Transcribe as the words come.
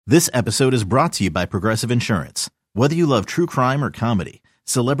This episode is brought to you by Progressive Insurance. Whether you love true crime or comedy,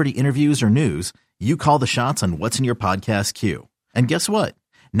 celebrity interviews or news, you call the shots on what's in your podcast queue. And guess what?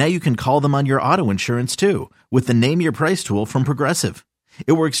 Now you can call them on your auto insurance too with the Name Your Price tool from Progressive.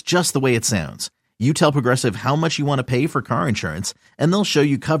 It works just the way it sounds. You tell Progressive how much you want to pay for car insurance, and they'll show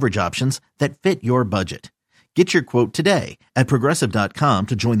you coverage options that fit your budget. Get your quote today at Progressive.com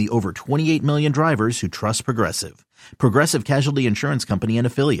to join the over 28 million drivers who trust Progressive. Progressive Casualty Insurance Company and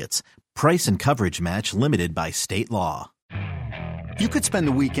Affiliates. Price and coverage match limited by state law. You could spend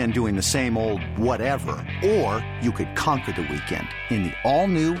the weekend doing the same old whatever, or you could conquer the weekend in the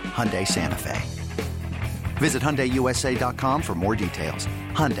all-new Hyundai Santa Fe. Visit HyundaiUSA.com for more details.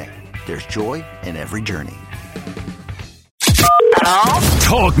 Hyundai, there's joy in every journey.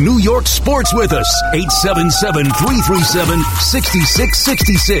 Talk New York sports with us.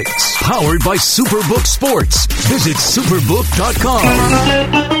 877-337-6666. Powered by Superbook Sports. Visit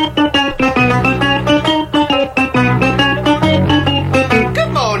superbook.com.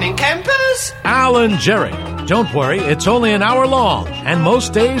 Good morning, campers. Alan Jerry. Don't worry, it's only an hour long, and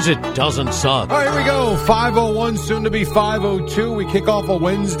most days it doesn't suck. All right, here we go. 5:01, soon to be 5:02. We kick off a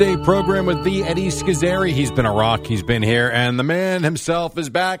Wednesday program with the Eddie Schizzeri. He's been a rock. He's been here, and the man himself is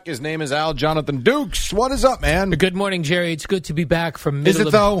back. His name is Al Jonathan Dukes. What is up, man? Good morning, Jerry. It's good to be back from middle Is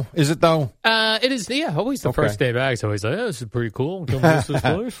it though? Is it though? It is, yeah, always the first day back. So always like, oh, this is pretty cool.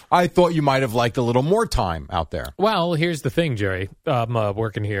 I thought you might have liked a little more time out there. Well, here's the thing, Jerry. I'm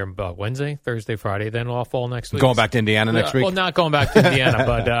working here Wednesday, Thursday, Friday, then off all next week. Going back to Indiana next week? Well, not going back to Indiana,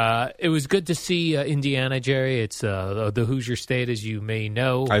 but it was good to see Indiana, Jerry. It's the Hoosier State, as you may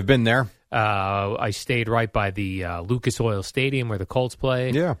know. I've been there. I stayed right by the Lucas Oil Stadium where the Colts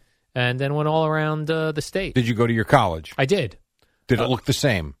play. Yeah. And then went all around the state. Did you go to your college? I did. Did it look the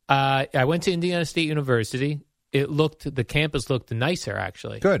same? I went to Indiana State University. The campus looked nicer,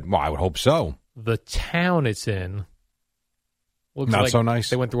 actually. Good. Well, I would hope so. The town it's in looks not like so nice.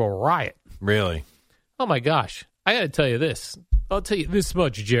 They went through a riot. Really? Oh, my gosh. I got to tell you this. I'll tell you this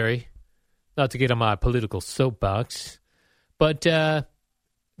much, Jerry. Not to get on my political soapbox, but the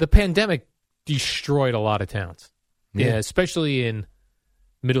pandemic destroyed a lot of towns. Yeah, especially in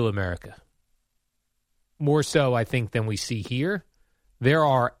Middle America. More so, I think, than we see here. There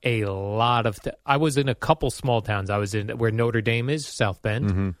are a lot of... I was in a couple small towns. I was in where Notre Dame is, South Bend.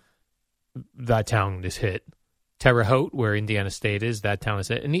 Mm-hmm. That town is hit. Terre Haute, where Indiana State is, that town is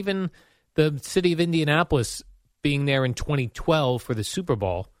hit. And even the city of Indianapolis being there in 2012 for the Super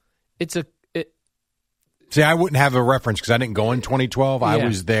Bowl, See, I wouldn't have a reference because I didn't go in 2012. Yeah. I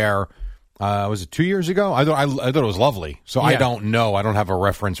was there... was it 2 years ago? I thought it was lovely. So I don't know. I don't have a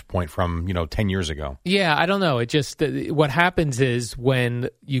reference point from 10 years ago. Yeah, I don't know. It just what happens is when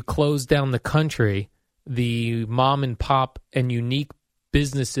you close down the country, the mom and pop and unique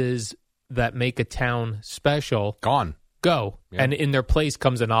businesses that make a town special go. Yeah. And in their place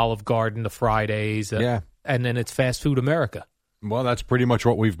comes an Olive Garden, the Fridays, and then it's fast food America. Well, that's pretty much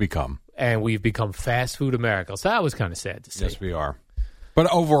what we've become. And we've become fast food America. So that was kind of sad to see. Yes, we are.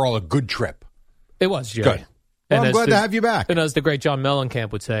 But overall, a good trip. It was, Jerry. Good. Well, I'm glad to have you back. And as the great John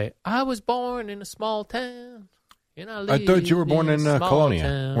Mellencamp would say, I was born in a small town. I thought you were born in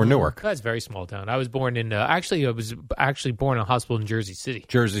Colonia or Newark. That's a very small town. I was born in, I was actually born in a hospital in Jersey City.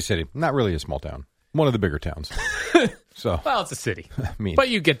 Jersey City. Not really a small town. One of the bigger towns. Well, it's a city. But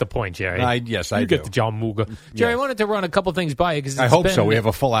you get the point, Jerry. Yes, I do. You get the John Muga. Jerry, I wanted to run a couple things by you. I hope so. We have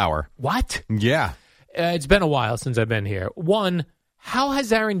a full hour. What? Yeah. It's been a while since I've been here. One, how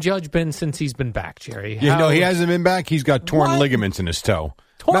has Aaron Judge been since he's been back, Jerry? He hasn't been back. He's got torn ligaments in his toe.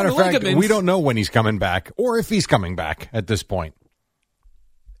 Matter of fact, we don't know when he's coming back or if he's coming back at this point.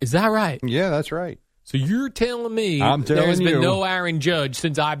 Is that right? Yeah, that's right. So you're telling me there's been no Aaron Judge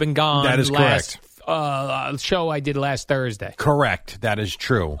since I've been gone? That is correct. Show I did last Thursday. Correct. That is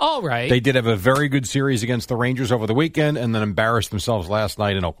true. All right. They did have a very good series against the Rangers over the weekend and then embarrassed themselves last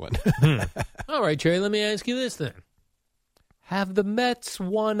night in Oakland. All right, Jerry, let me ask you this then. Have the Mets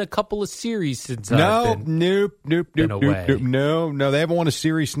won a couple of series since Nope. No, they haven't won a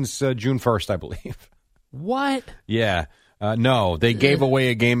series since June 1st, I believe. What? Yeah. No, they gave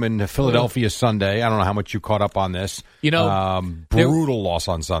away a game in Philadelphia Sunday. I don't know how much you caught up on this. Brutal loss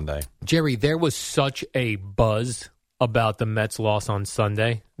on Sunday. Jerry, there was such a buzz about the Mets loss on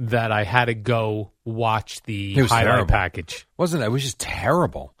Sunday that I had to go watch the highlight package. Wasn't it? It was just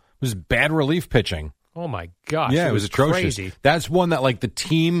terrible. It was bad relief pitching. Oh, my gosh. Yeah, it was atrocious. Crazy. That's one that, the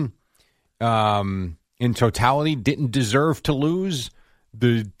team in totality didn't deserve to lose.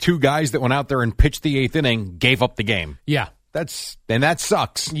 The two guys that went out there and pitched the eighth inning gave up the game. Yeah. that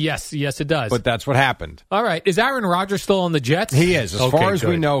sucks. Yes, it does. But that's what happened. All right. Is Aaron Rodgers still on the Jets? He is. As far as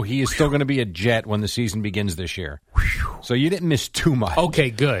we good. know, he is still going to be a Jet when the season begins this year. So you didn't miss too much. Okay,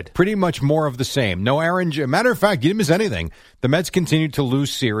 good. Pretty much more of the same. No Aaron. Matter of fact, you didn't miss anything. The Mets continued to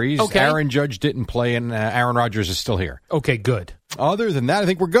lose series. Okay. Aaron Judge didn't play, and Aaron Rodgers is still here. Okay, good. Other than that, I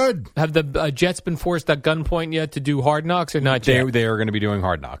think we're good. Have the Jets been forced at gunpoint yet to do Hard Knocks or not yet? They are going to be doing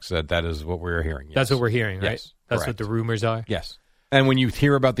Hard Knocks. That is what we're hearing. Yes. That's what we're hearing, right? Yes, That's correct. what the rumors are? Yes. And when you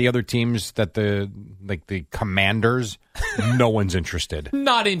hear about the other teams, that the Commanders, no one's interested.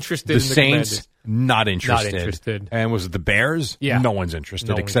 Not interested The in the Saints, Commanders. not interested. Not interested. And was it the Bears? Yeah. No one's interested.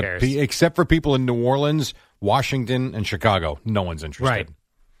 No one cares. Except for people in New Orleans, Washington, and Chicago. No one's interested. Right.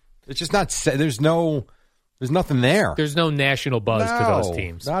 It's just not. There's nothing there. There's no national buzz to those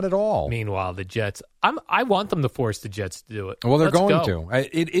teams. Not at all. Meanwhile, the Jets, I want them to force the Jets to do it. Well, they're Let's going go. to.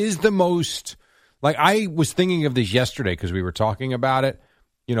 It is the most. Like, I was thinking of this yesterday because we were talking about it.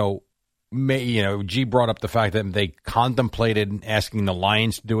 G brought up the fact that they contemplated asking the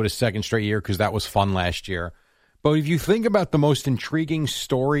Lions to do it a second straight year because that was fun last year. But if you think about the most intriguing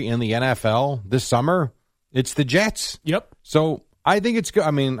story in the NFL this summer, it's the Jets. Yep. So I think it's good.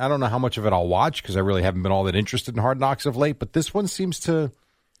 I mean, I don't know how much of it I'll watch because I really haven't been all that interested in Hard Knocks of late. But this one seems to.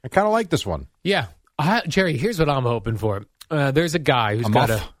 I kind of like this one. Yeah. Jerry, here's what I'm hoping for. There's a guy who's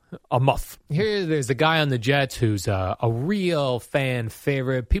got a muff. There's a guy on the Jets who's a real fan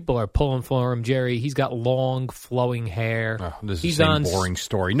favorite. People are pulling for him, Jerry. He's got long, flowing hair. Oh, this is the same boring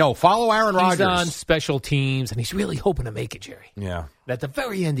story. No, follow Aaron Rodgers. He's on special teams, and he's really hoping to make it, Jerry. Yeah. And at the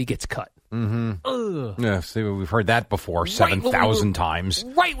very end, he gets cut. Mm-hmm. Yeah, see, we've heard that before 7,000 times.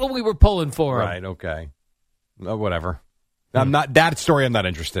 Right when we were pulling for him. Right, okay. Whatever. That story I'm not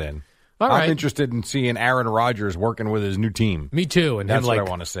interested in. All right. I'm interested in seeing Aaron Rodgers working with his new team. Me too. And that's him, what I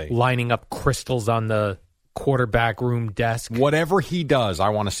want to see. Lining up crystals on the quarterback room desk. Whatever he does, I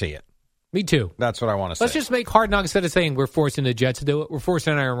want to see it. Me too. That's what I want to see. Let's just make Hard Knocks instead of saying we're forcing the Jets to do it. We're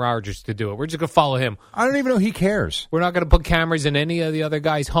forcing Aaron Rodgers to do it. We're just going to follow him. I don't even know he cares. We're not going to put cameras in any of the other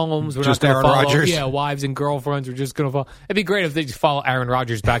guys' homes. We're just not Aaron going to follow Rodgers. wives and girlfriends. We're just going to follow. It'd be great if they just follow Aaron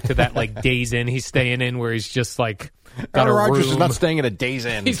Rodgers back to that Days Inn he's staying in where he's just got Aaron a Rodgers room. is not staying at a Days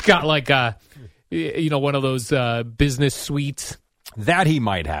Inn. He's got one of those business suites. That he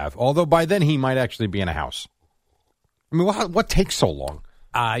might have. Although by then he might actually be in a house. I mean, what takes so long?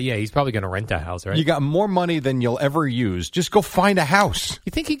 Yeah, he's probably going to rent a house, right? You got more money than you'll ever use. Just go find a house. You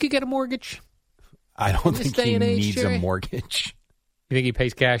think he could get a mortgage? I don't think he needs Jerry? a mortgage. You think he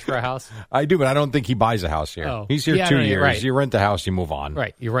pays cash for a house? I do, but I don't think he buys a house here. Oh. He's here Yeah, 2 no, years. right. You rent the house, you move on.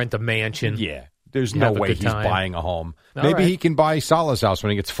 Right. You rent a mansion. Yeah. There's You no have a way good he's time. buying a home. All Maybe right. he can buy Salah's house when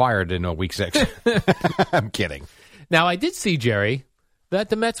he gets fired in week 6. I'm kidding. Now, I did see, Jerry, that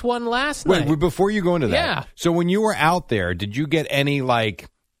the Mets won last night. Wait, before you go into that. Yeah. So when you were out there, did you get any,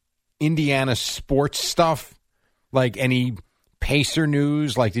 Indiana sports stuff? Like any Pacer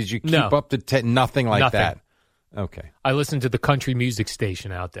news? Did you keep up to nothing like Nothing. that? Okay. I listened to the country music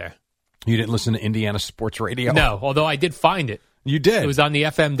station out there. You didn't listen to Indiana sports radio? No, although I did find it. You did? It was on the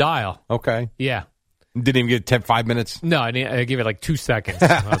FM dial. Okay. Yeah. Didn't even get 5 minutes? No, I gave it 2 seconds.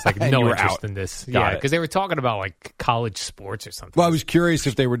 I was like, And no you were interest out. in this. Got Yeah, it. because they were talking about college sports or something. Well, I was curious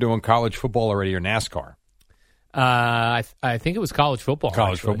if they were doing college football already or NASCAR. I think it was college football.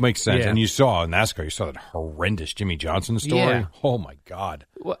 College actually. football makes sense. Yeah. And you saw NASCAR, you saw that horrendous Jimmy Johnson story. Yeah. Oh, my God.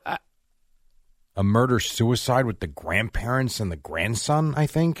 Well, A murder-suicide with the grandparents and the grandson, I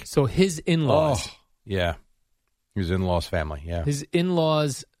think. so his in-laws. Oh, yeah. His in-laws family, yeah. His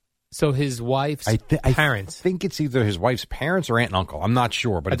in-laws, so his wife's parents. I think it's either his wife's parents or aunt and uncle. I'm not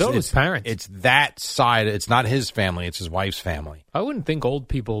sure. But I thought it was parents. It's that side. It's not his family. It's his wife's family. I wouldn't think old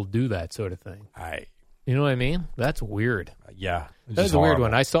people do that sort of thing. You know what I mean? That's weird. Yeah. That's a weird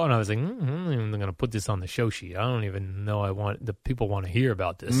one. I saw it and I was like, I'm not even going to put this on the show sheet. I don't even know the people want to hear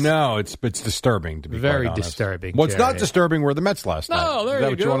about this. No, it's disturbing, to be Very quite honest. disturbing, What's not Jerry. disturbing were the Mets last night. No, there Is that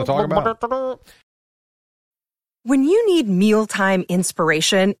you what go. you want to talk about? When you need mealtime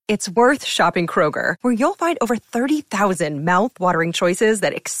inspiration, it's worth shopping Kroger, where you'll find over 30,000 mouth-watering choices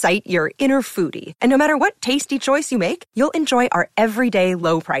that excite your inner foodie. And no matter what tasty choice you make, you'll enjoy our everyday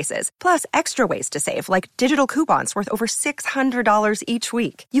low prices, plus extra ways to save, like digital coupons worth over $600 each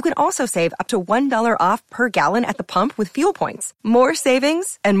week. You can also save up to $1 off per gallon at the pump with fuel points. More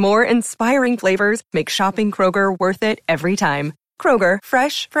savings and more inspiring flavors make shopping Kroger worth it every time. Kroger,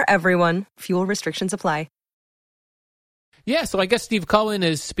 fresh for everyone. Fuel restrictions apply. Yeah, so I guess Steve Cohen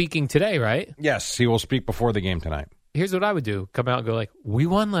is speaking today, right? Yes, he will speak before the game tonight. Here's what I would do. Come out and go like, we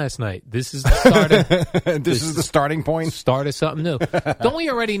won last night. This is the start of... this is the starting point? Start of something new. Don't we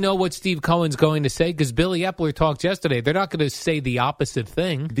already know what Steve Cohen's going to say? Because Billy Epler talked yesterday. They're not going to say the opposite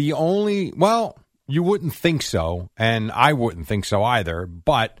thing. Well, you wouldn't think so, and I wouldn't think so either.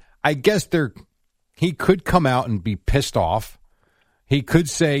 But I guess he could come out and be pissed off. He could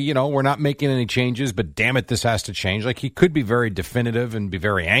say, we're not making any changes, but damn it, this has to change. Like, he could be very definitive and be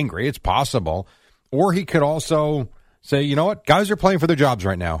very angry. It's possible. Or he could also say, you know what, guys are playing for their jobs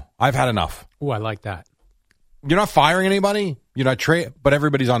right now. I've had enough. Oh, I like that. You're not firing anybody. You're not but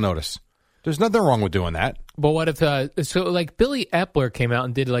everybody's on notice. There's nothing wrong with doing that. But what if, like Billy Epler came out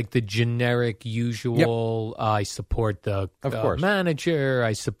and did like the generic usual, I support the manager,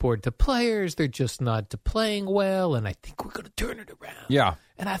 I support the players, they're just not playing well, and I think we're going to turn it around. Yeah.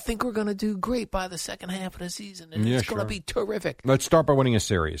 And I think we're going to do great by the second half of the season, and it's going to be terrific. Let's start by winning a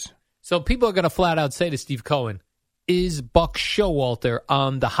series. So people are going to flat out say to Steve Cohen, is Buck Showalter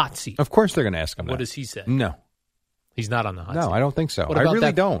on the hot seat? Of course they're going to ask him that. What does he say? No. He's not on the hot seat. No, I don't think so. I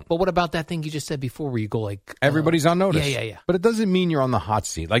really don't. But what about that thing you just said before where you go like... everybody's on notice. Yeah. But it doesn't mean you're on the hot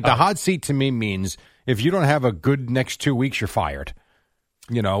seat. Like, the hot seat to me means if you don't have a good next 2 weeks, you're fired.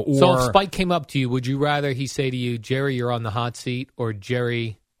 Or... So if Spike came up to you, would you rather he say to you, Jerry, you're on the hot seat, or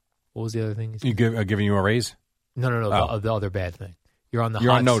Jerry... What was the other thing? Giving you a raise? No. The other bad thing. You're on the hot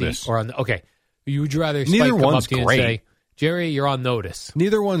on notice. seat. Okay. Would you rather Spike come up to you and say... Jerry, you're on notice.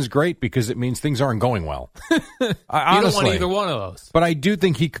 Neither one's great because it means things aren't going well. You don't want either one of those. But I do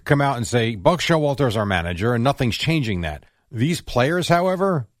think he could come out and say, Buck Showalter is our manager, and nothing's changing that. These players,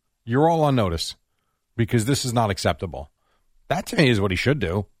 however, you're all on notice because this is not acceptable. That, to me, is what he should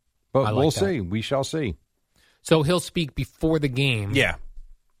do. But we'll see. We shall see. So he'll speak before the game. Yeah.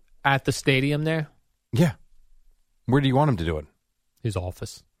 At the stadium there? Yeah. Where do you want him to do it? His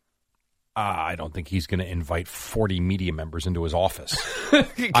office. I don't think he's going to invite 40 media members into his office.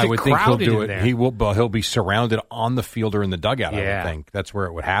 I would think he'll do it. There. He will, but he'll be surrounded on the field or in the dugout. I would think that's where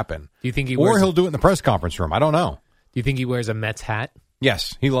it would happen. Do you think he'll do it in the press conference room? I don't know. Do you think he wears a Mets hat?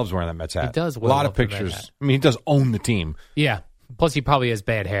 Yes, he loves wearing that Mets hat. He does. A lot of pictures. I mean, he does own the team. Yeah. Plus, he probably has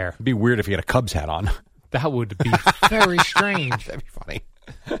bad hair. It'd be weird if he had a Cubs hat on. That would be very strange. That'd be funny.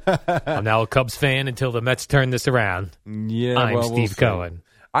 I'm now a Cubs fan until the Mets turn this around. Yeah, I'm Steve Cohen.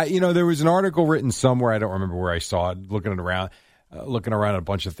 There was an article written somewhere. I don't remember where I saw it. Looking around at a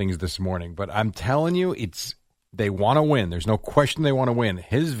bunch of things this morning. But I'm telling you, they want to win. There's no question they want to win.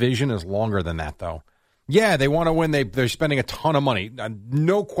 His vision is longer than that, though. Yeah, they want to win. They're spending a ton of money.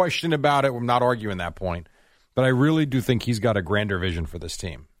 No question about it. I'm not arguing that point. But I really do think he's got a grander vision for this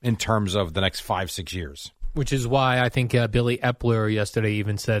team in terms of the next 5-6 years. Which is why I think Billy Epler yesterday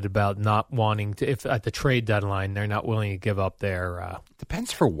even said about not wanting to, if at the trade deadline they're not willing to give up their.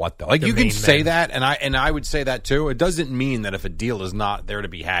 Depends for what though. Like you can say that, and I would say that too. It doesn't mean that if a deal is not there to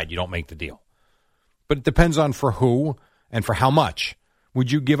be had, you don't make the deal. But it depends on for who and for how much.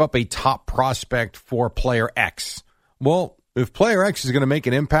 Would you give up a top prospect for player X? Well, if player X is going to make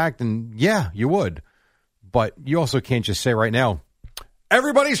an impact, then yeah, you would. But you also can't just say right now,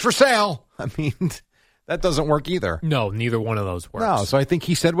 everybody's for sale. I mean. That doesn't work either. No, neither one of those works. No, so I think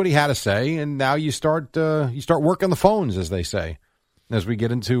he said what he had to say, and now you start working the phones, as they say. As we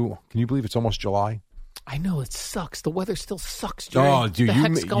get into, can you believe it's almost July? I know, it sucks. The weather still sucks, Jerry. Oh, dude,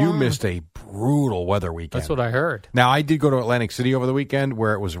 you missed a brutal weather weekend. That's what I heard. Now, I did go to Atlantic City over the weekend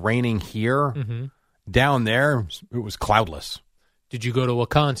where it was raining here. Mm-hmm. Down there, it was cloudless. Did you go to a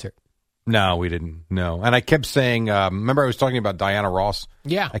concert? No, we didn't. No. And I kept saying, remember I was talking about Diana Ross?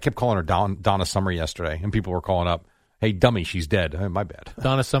 Yeah. I kept calling her Donna Summer yesterday, and people were calling up, hey, dummy, she's dead. My bad.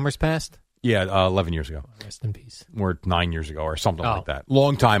 Donna Summer's passed? Yeah, 11 years ago. Rest in peace. Or 9 years ago or something like that.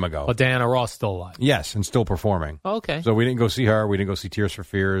 Long time ago. But Diana Ross still alive? Yes, and still performing. Oh, okay. So we didn't go see her. We didn't go see Tears for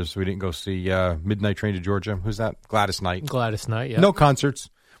Fears. We didn't go see Midnight Train to Georgia. Who's that? Gladys Knight. Gladys Knight, yeah. No concerts.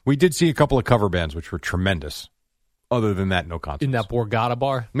 We did see a couple of cover bands, which were tremendous. Other than that, no concerts. In that Borgata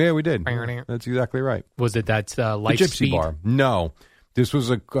bar? Yeah, we did. That's exactly right. Was it that Light the Gypsy Speed? Bar? No. This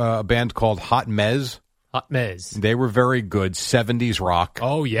was a band called Hot Mez. Hot Mez. They were very good. 70s rock.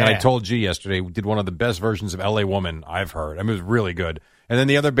 Oh, yeah. And I told G yesterday, we did one of the best versions of L.A. Woman I've heard. I mean, it was really good. And then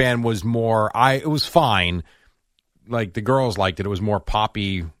the other band was more, it was fine. Like, the girls liked it. It was more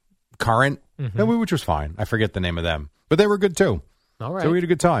poppy current, which was fine. I forget the name of them. But they were good, too. All right. So we had a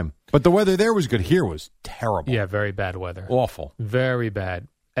good time. But the weather there was good. Here was terrible. Yeah, very bad weather. Awful. Very bad.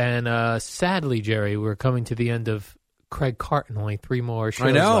 And sadly, Jerry, we're coming to the end of Craig Carton. Only 3 more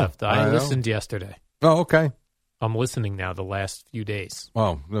shows left. I listened yesterday. Oh, okay. I'm listening now the last few days.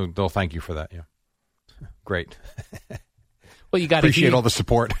 Oh, they'll thank you for that, yeah. Great. Well, you got to appreciate all the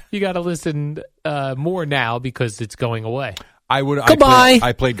support. You got to listen more now because it's going away. Goodbye.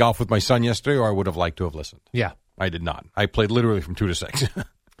 I played golf with my son yesterday, or I would have liked to have listened. Yeah. I did not. I played literally from 2 to 6.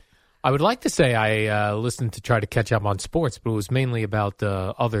 I would like to say I listened to try to catch up on sports, but it was mainly about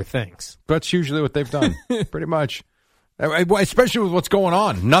other things. That's usually what they've done, pretty much. Especially with what's going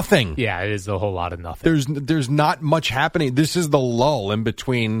on. Nothing. Yeah, it is a whole lot of nothing. There's not much happening. This is the lull in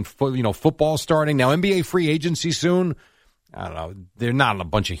between, football starting. Now, NBA free agency soon. I don't know. They're not a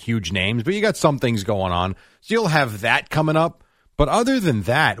bunch of huge names, but you got some things going on. So you'll have that coming up. But other than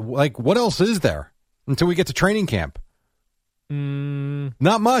that, what else is there until we get to training camp?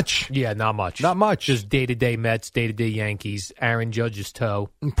 Not much. Yeah, not much. Not much. Just day-to-day Mets, day-to-day Yankees, Aaron Judge's toe.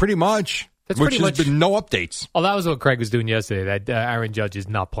 Pretty much. Which has been no updates. Oh, that was what Craig was doing yesterday, that Aaron Judge is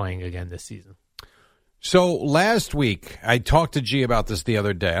not playing again this season. So last week, I talked to G about this the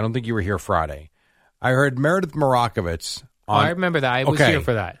other day. I don't think you were here Friday. I heard Meredith Morakovitz. I remember that. I was here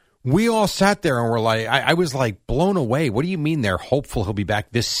for that. We all sat there and were like, I was like blown away. What do you mean they're hopeful he'll be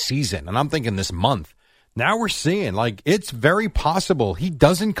back this season? And I'm thinking this month. Now we're seeing, it's very possible he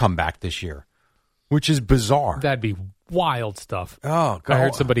doesn't come back this year, which is bizarre. That'd be wild stuff. Oh, God. I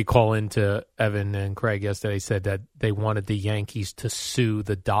heard somebody call into Evan and Craig yesterday, said that they wanted the Yankees to sue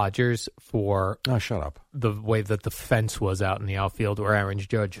the Dodgers for shut up. The way that the fence was out in the outfield where Aaron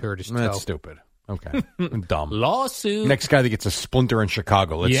Judge hurt his toe. That's stupid. Okay. Dumb. Lawsuit. Next guy that gets a splinter in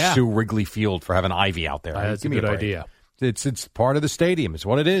Chicago. Let's sue Wrigley Field for having ivy out there. That's a good idea. It's part of the stadium. It's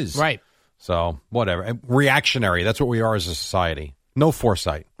what it is. Right. So, whatever. Reactionary. That's what we are as a society. No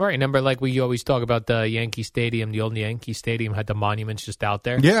foresight. Right. Remember, we always talk about the Yankee Stadium, the old Yankee Stadium had the monuments just out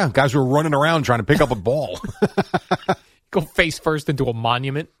there? Yeah. Guys were running around trying to pick up a ball. Go face first into a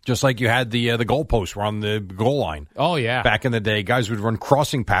monument. Just like you had the goalposts were on the goal line. Oh, yeah. Back in the day, guys would run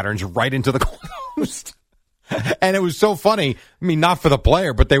crossing patterns right into the goalpost. And it was so funny. I mean, not for the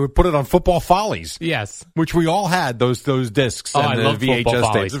player, but they would put it on Football Follies. Yes. Which we all had, those discs and the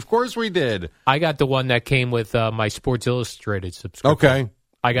VHS tapes. Of course we did. I got the one that came with my Sports Illustrated subscription. Okay.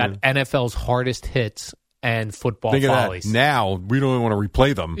 I got NFL's Hardest Hits and Football Think Follies. Of that. Now, we don't even want to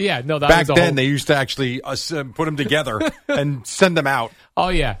replay them. Yeah, no, that Back was then, they used to actually put them together and send them out. Oh,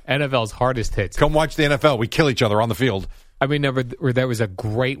 yeah. NFL's Hardest Hits. Come watch the NFL. We kill each other on the field. I remember there was a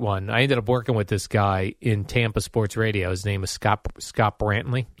great one. I ended up working with this guy in Tampa Sports Radio. His name is Scott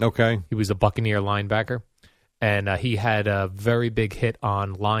Brantley. Okay. He was a Buccaneer linebacker, and he had a very big hit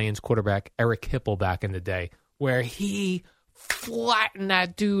on Lions quarterback Eric Hipple back in the day, where he flattened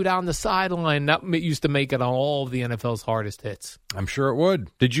that dude on the sideline. That used to make it on all of the NFL's Hardest Hits. I'm sure it would.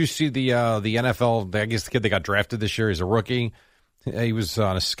 Did you see the NFL, I guess the kid that got drafted this year is a rookie? He was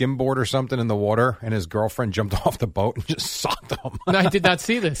on a skimboard or something in the water, and his girlfriend jumped off the boat and just socked him. No, I did not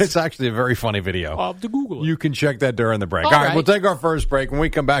see this. It's actually a very funny video. I'll have to Google it. You can check that during the break. All right, we'll take our first break. When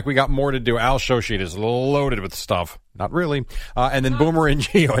we come back, we got more to do. Al's show sheet is loaded with stuff. Not really. And then Boomer and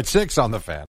Gio at 6 on the Fan.